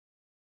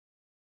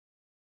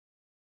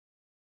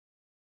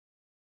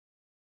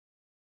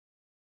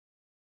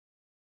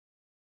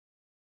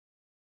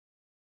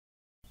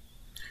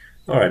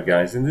Alright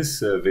guys, in this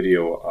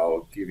video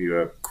I'll give you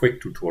a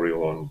quick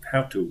tutorial on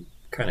how to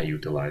kind of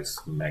utilize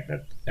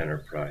Magnet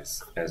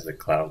Enterprise as a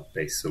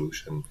cloud-based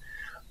solution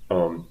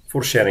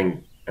for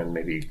sharing and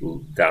maybe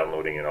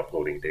downloading and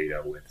uploading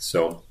data with.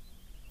 So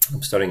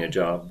I'm starting a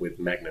job with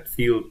Magnet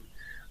Field,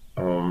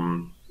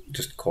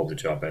 just call the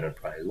job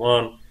Enterprise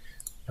 1.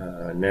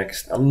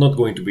 Next, I'm not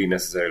going to be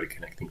necessarily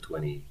connecting to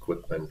any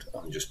equipment,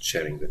 I'm just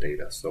sharing the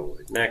data. So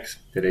next,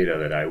 the data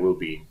that I will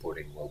be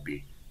importing will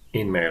be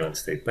in Maryland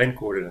state plane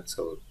coordinates,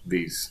 so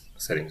these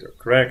settings are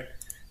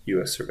correct.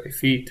 US survey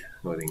feet,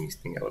 northing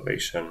easting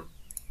elevation.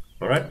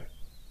 All right.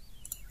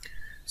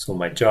 So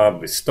my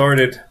job is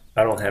started.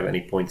 I don't have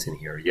any points in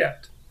here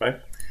yet,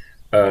 right?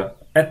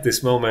 At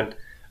this moment,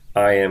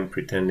 I am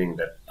pretending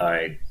that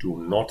I do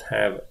not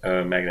have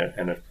a Magnet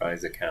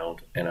Enterprise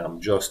account, and I'm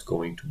just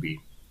going to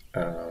be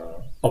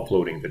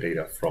uploading the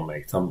data from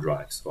a thumb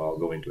drive. So I'll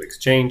go into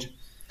Exchange,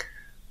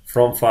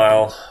 from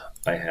file.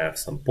 I have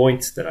some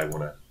points that I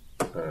want to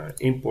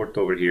import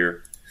over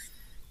here,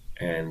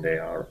 and they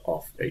are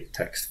of a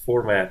text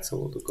format, so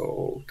we'll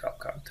go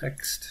Topcon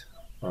text.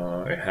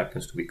 It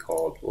happens to be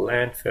called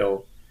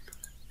landfill.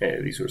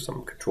 These were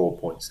some control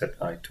points that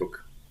I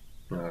took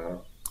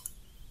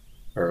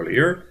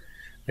earlier.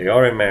 They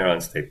are in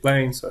Maryland state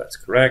plane, so that's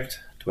correct.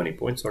 20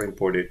 points are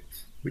imported,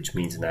 which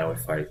means now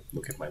if I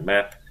look at my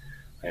map,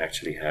 I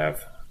actually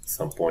have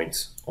some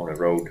points on a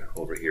road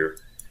over here.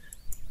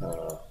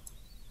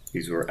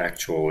 These were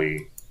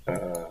actually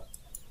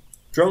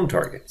drone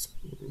targets,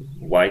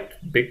 white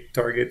big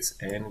targets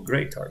and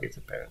gray targets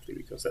apparently,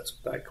 because that's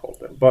what I call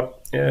them.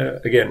 But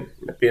again,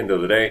 at the end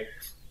of the day,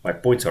 my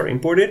points are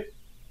imported.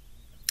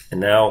 And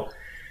now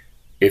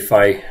if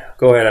I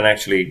go ahead and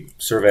actually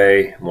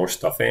survey more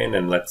stuff in,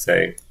 and let's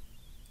say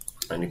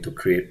I need to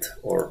create,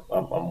 or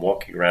I'm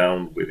walking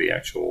around with the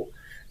actual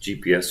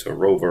GPS or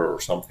rover or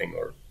something,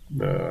 or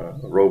a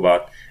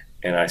robot,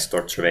 and I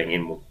start surveying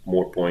in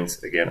more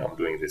points. Again, I'm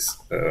doing this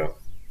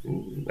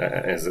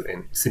as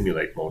in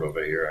simulate mode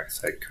over here.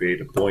 As I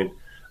create a point,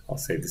 I'll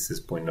say this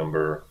is point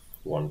number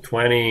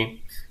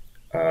 120,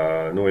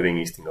 northing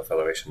easting of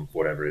elevation,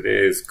 whatever it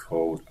is,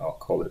 code, I'll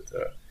call it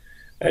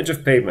edge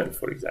of pavement,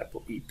 for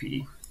example,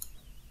 EP.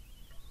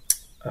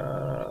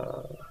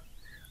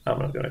 I'm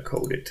not going to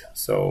code it,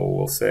 so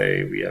we'll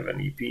say we have an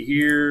EP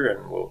here,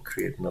 and we'll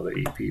create another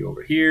EP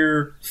over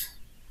here.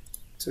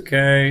 It's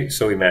okay.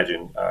 So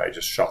imagine I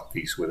just shot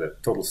these with a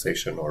total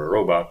station or a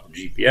robot or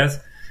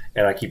GPS,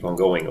 and I keep on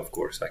going. Of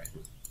course, I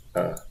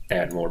can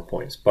add more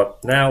points.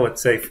 But now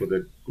let's say for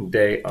the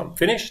day I'm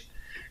finished,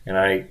 and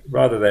I,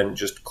 rather than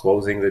just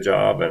closing the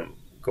job and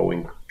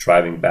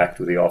driving back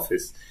to the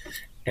office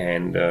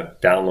and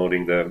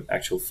downloading the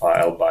actual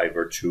file by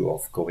virtue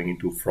of going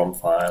into from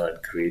file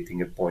and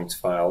creating a points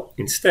file,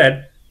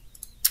 instead,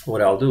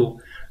 what I'll do,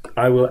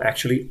 I will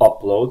actually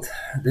upload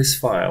this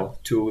file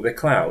to the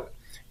cloud.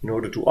 In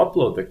order to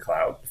upload the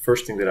cloud, the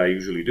first thing that I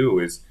usually do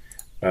is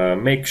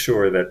make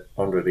sure that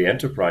under the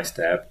Enterprise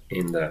tab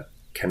in the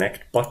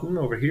Connect button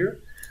over here,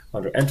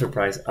 under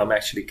Enterprise, I'm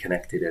actually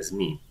connected as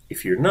me.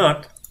 If you're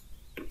not,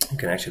 you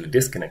can actually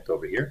disconnect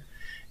over here.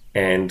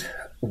 And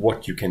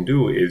what you can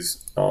do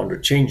is under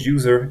Change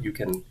User, you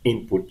can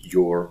input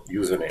your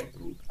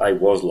username. I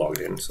was logged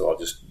in, so I'll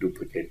just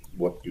duplicate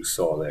what you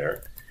saw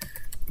there.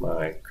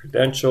 My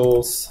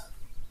credentials,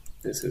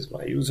 this is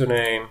my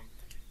username,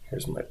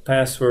 here's my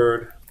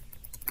password,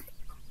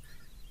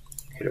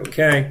 hit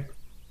OK.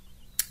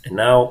 And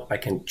now I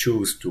can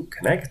choose to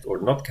connect or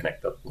not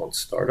connect at once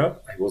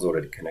startup. I was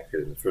already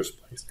connected in the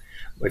first place.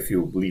 If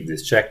you leave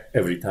this check,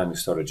 every time you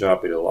start a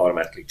job, it'll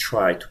automatically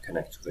try to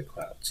connect to the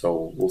cloud.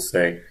 So we'll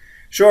say,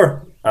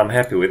 sure, I'm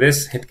happy with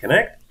this, hit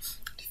connect.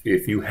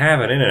 If you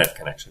have an internet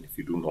connection, if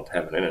you do not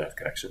have an internet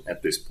connection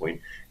at this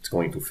point, it's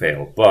going to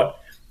fail. But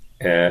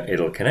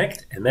it'll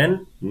connect. And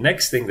then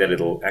next thing that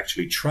it'll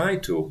actually try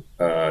to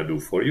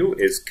do for you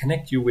is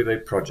connect you with a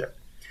project.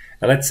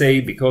 And let's say,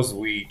 because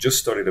we just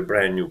started a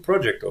brand new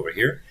project over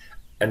here,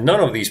 and none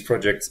of these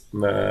projects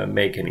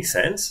make any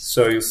sense.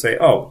 So you say,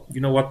 oh,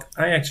 you know what?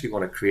 I actually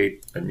want to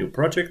create a new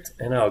project,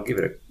 and I'll give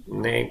it a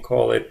name,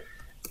 call it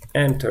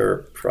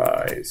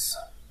Enterprise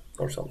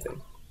or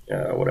something,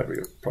 whatever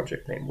your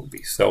project name would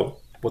be.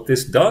 So what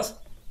this does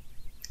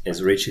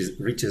is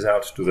reaches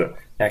out to the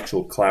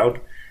actual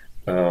cloud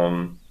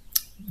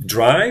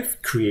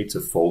drive, creates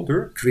a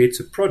folder, creates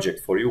a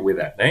project for you with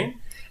that name.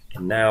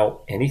 And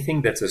now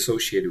anything that's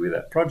associated with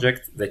that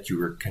project that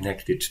you are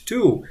connected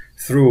to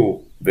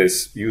through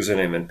this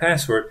username and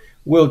password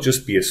will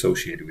just be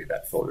associated with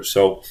that folder.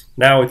 So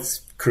now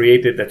it's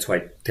created. That's why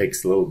it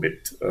takes a little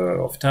bit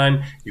of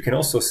time. You can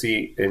also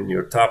see in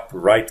your top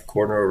right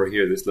corner over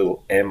here, this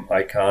little M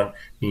icon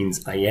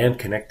means I am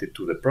connected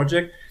to the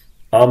project.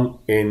 I'm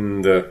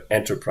in the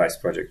Enterprise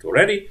project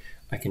already.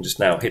 I can just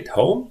now hit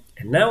home.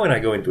 And now when I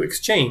go into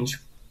Exchange,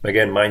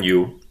 again, mind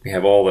you, we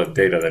have all the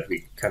data that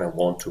we kind of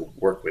want to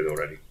work with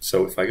already.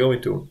 So if I go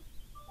into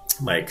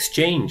my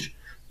Exchange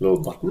little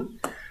button,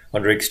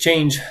 Under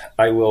Exchange,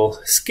 I will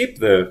skip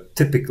the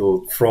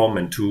typical from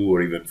and to,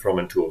 or even from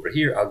and to over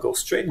here. I'll go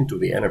straight into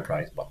the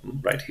Enterprise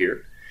button right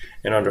here.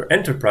 And under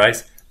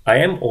Enterprise, I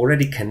am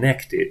already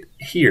connected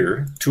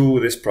here to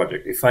this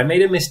project. If I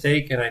made a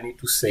mistake and I need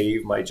to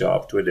save my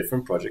job to a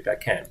different project, I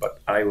can, but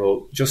I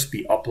will just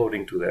be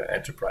uploading to the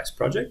Enterprise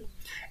project.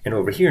 And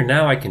over here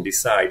now I can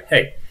decide,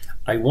 hey,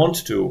 I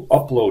want to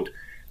upload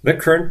the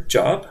current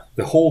job,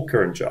 the whole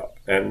current job.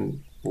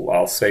 And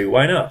I'll say,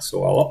 why not?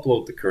 So I'll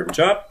upload the current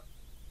job.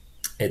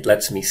 It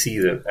lets me see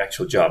the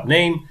actual job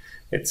name.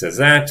 It says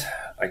that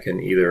I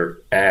can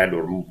either add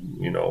or,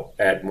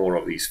 add more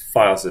of these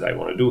files that I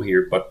want to do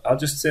here, but I'll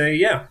just say,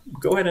 yeah,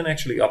 go ahead and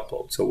actually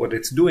upload. So what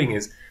it's doing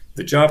is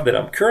the job that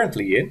I'm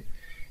currently in,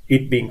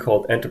 it being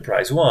called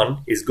Enterprise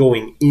 1, is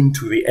going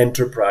into the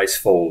Enterprise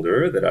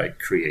folder that I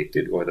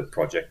created, or the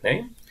project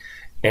name.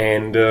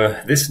 And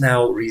this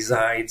now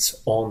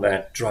resides on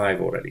that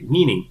drive already.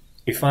 Meaning,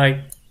 if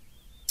I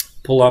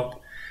pull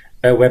up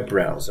a web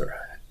browser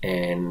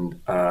and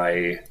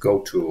I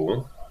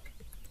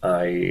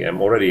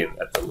am already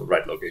at the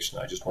right location.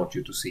 I just want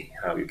you to see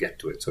how you get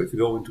to it. So if you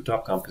go into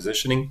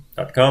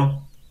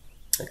topconpositioning.com,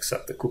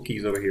 accept the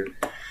cookies over here.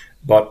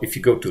 But if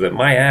you go to the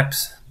My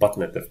Apps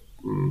button at the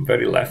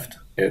very left,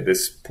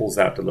 this pulls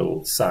out a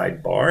little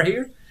sidebar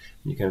here.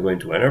 You can go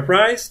into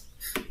Enterprise.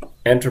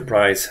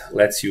 Enterprise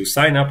lets you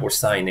sign up or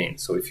sign in.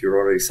 So if you're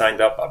already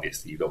signed up,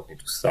 obviously you don't need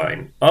to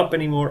sign up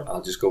anymore.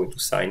 I'll just go into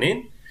sign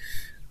in.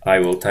 I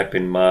will type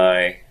in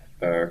my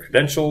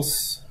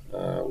credentials,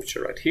 which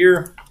are right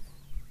here.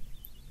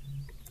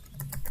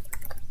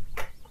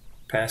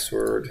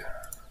 Password,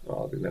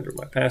 I'll remember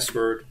my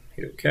password,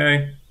 hit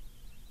OK.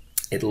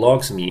 It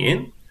logs me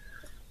in,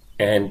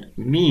 and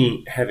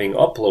me having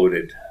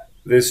uploaded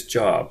this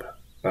job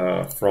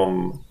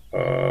from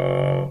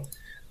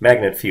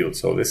magnet field.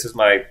 So this is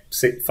my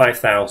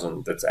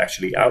 5000 that's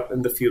actually out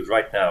in the field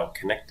right now,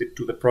 connected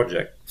to the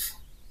project.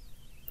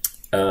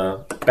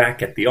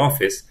 Back at the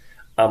office,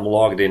 I'm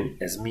logged in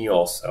as me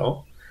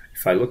also.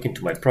 If I look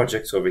into my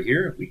projects over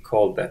here, we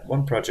called that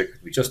one project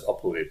that we just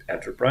uploaded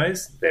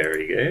Enterprise. There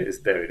it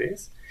is. There it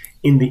is.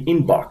 In the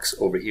inbox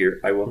over here,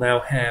 I will now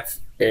have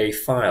a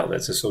file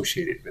that's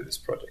associated with this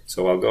project.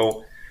 So I'll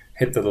go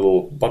hit the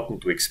little button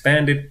to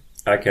expand it.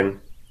 I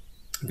can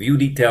view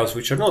details,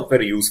 which are not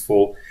very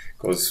useful,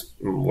 because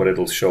what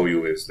it'll show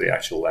you is the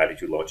actual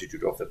latitude,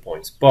 longitude of the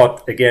points.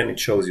 But again, it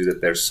shows you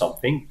that there's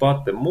something.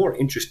 But the more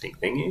interesting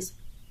thing is,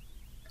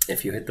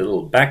 if you hit the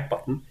little back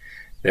button,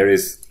 there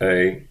is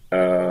a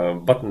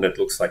button that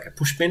looks like a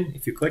pushpin.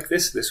 If you click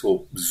this, this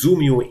will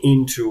zoom you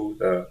into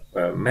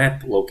the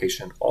map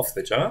location of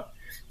the job.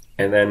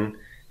 And then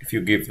if you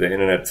give the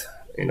internet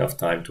enough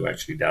time to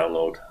actually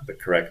download the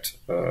correct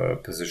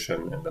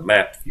position and the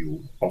map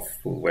view of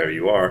where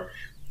you are,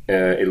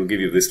 it'll give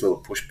you this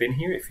little pushpin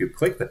here. If you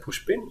click the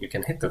pushpin, you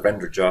can hit the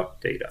render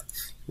job data.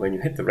 When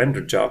you hit the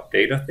render job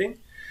data thing,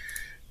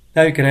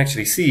 now you can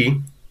actually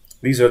see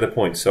these are the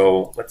points.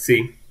 So let's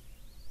see.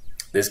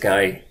 This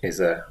guy is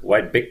a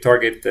white big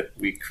target that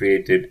we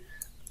created.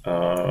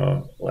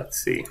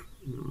 Let's see.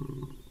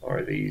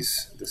 Are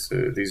these?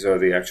 These are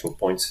the actual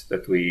points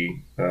that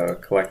we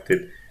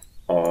collected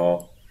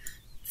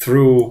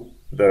through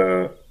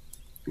the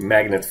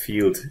magnet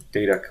field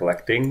data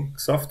collecting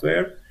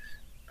software.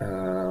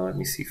 Let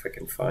me see if I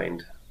can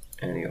find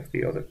any of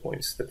the other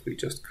points that we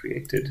just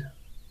created.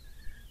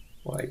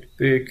 White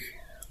big,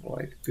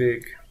 white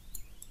big.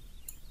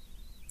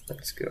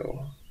 Let's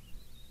go.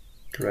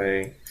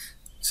 Gray.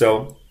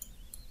 So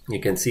you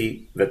can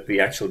see that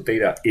the actual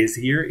data is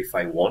here. If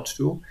I want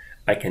to,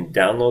 I can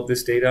download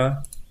this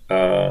data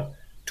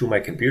to my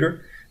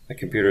computer. My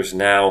computer is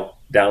now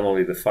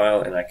downloading the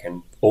file, and I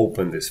can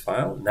open this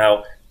file.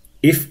 Now,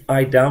 if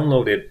I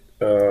downloaded,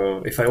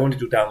 if I wanted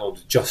to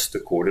download just the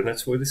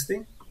coordinates for this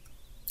thing,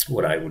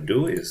 what I would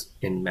do is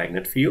in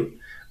magnet field,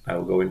 I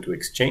will go into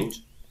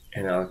Exchange,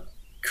 and I'll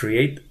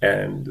create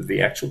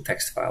the actual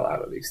text file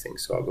out of these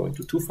things. So I'll go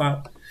into to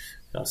file,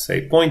 and I'll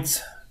say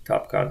points.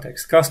 Top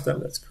context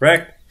custom, that's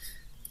correct.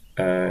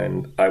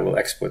 And I will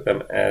export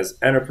them as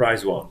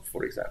Enterprise 1,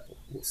 for example.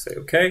 We'll say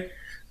OK,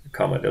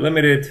 comma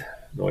delimited,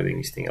 northern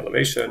easting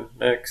elevation,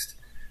 next.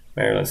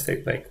 Maryland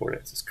state plane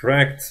coordinates is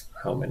correct.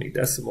 How many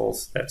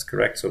decimals? That's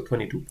correct. So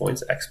 22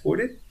 points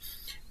exported.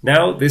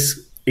 Now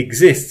this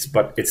exists,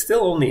 but it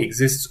still only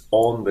exists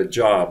on the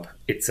job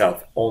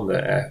itself, on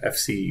the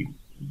FC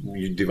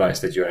device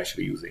that you're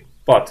actually using.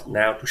 But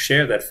now to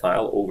share that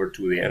file over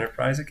to the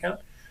Enterprise account,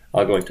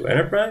 I'll go into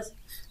Enterprise,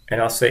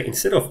 and I'll say,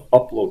 instead of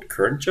upload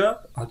current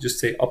job, I'll just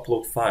say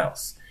upload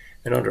files.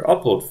 And under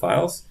upload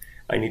files,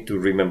 I need to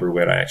remember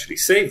where I actually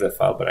saved the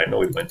file, but I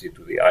know it went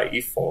into the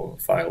IE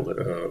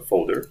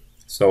folder.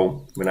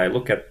 So when I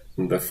look at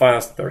the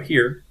files that are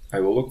here, I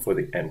will look for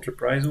the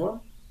Enterprise one.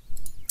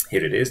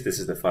 Here it is. This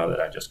is the file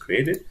that I just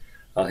created.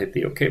 I'll hit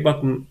the OK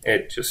button.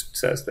 It just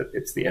says that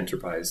it's the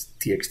Enterprise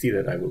TXT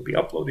that I will be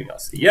uploading. I'll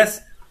say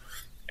yes.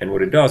 And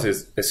what it does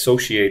is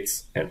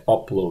associates and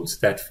uploads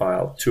that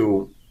file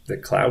to the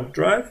cloud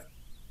drive.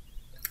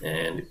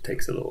 And it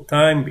takes a little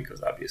time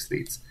because obviously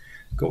it's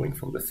going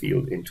from the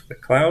field into the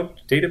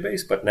cloud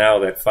database. But now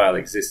that file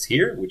exists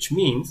here, which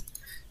means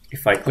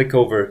if I click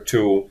over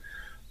to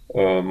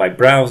my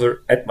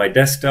browser at my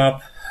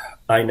desktop,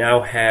 I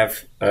now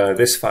have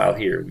this file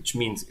here, which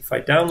means if I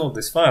download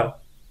this file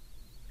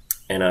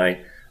and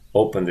I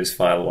open this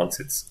file once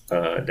it's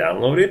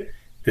downloaded,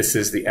 this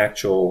is the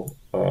actual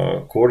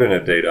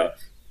coordinate data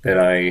that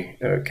I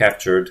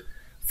captured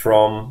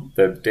from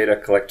the data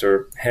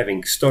collector,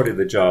 having started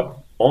the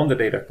job on the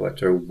data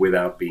collector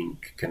without being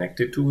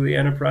connected to the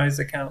enterprise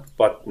account.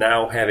 But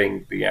now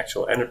having the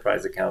actual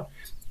enterprise account,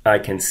 I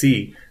can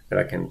see that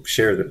I can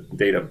share the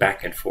data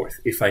back and forth.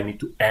 If I need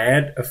to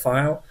add a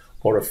file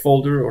or a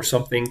folder or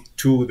something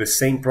to the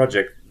same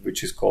project,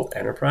 which is called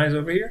enterprise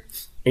over here,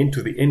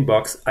 into the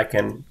inbox, I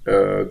can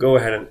go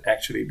ahead and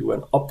actually do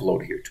an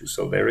upload here too.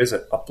 So there is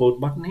an upload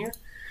button here.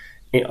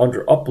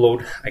 Under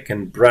upload, I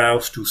can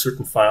browse to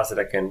certain files that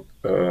I can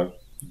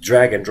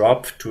drag and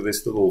drop to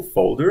this little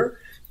folder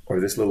or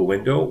this little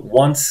window.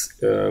 Once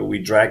we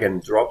drag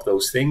and drop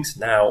those things,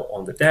 now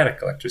on the data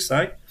collector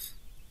side,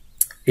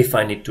 if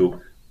I need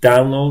to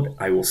download,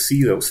 I will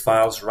see those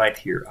files right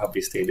here.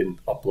 Obviously, I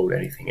didn't upload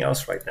anything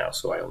else right now,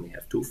 so I only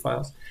have 2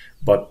 files,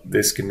 but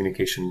this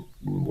communication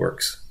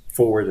works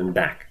forward and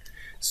back.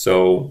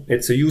 So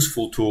it's a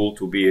useful tool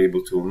to be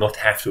able to not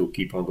have to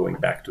keep on going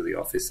back to the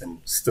office and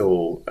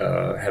still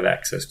have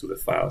access to the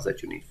files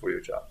that you need for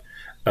your job.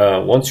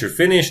 Once you're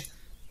finished,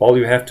 all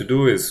you have to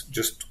do is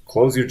just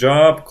close your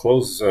job,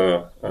 close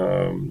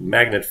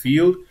magnet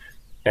field,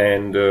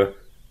 and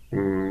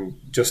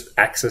just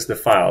access the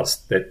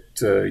files that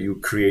you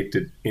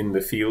created in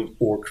the field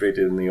or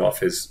created in the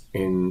office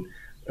on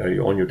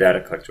your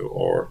data collector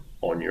or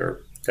on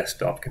your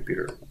desktop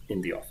computer in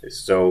the office.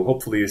 So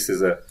hopefully this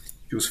is a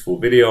useful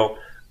video.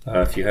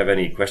 If you have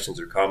any questions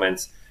or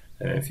comments,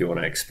 if you want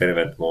to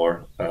experiment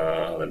more,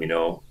 let me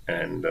know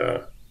and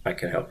I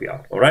can help you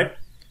out. All right,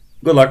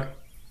 good luck.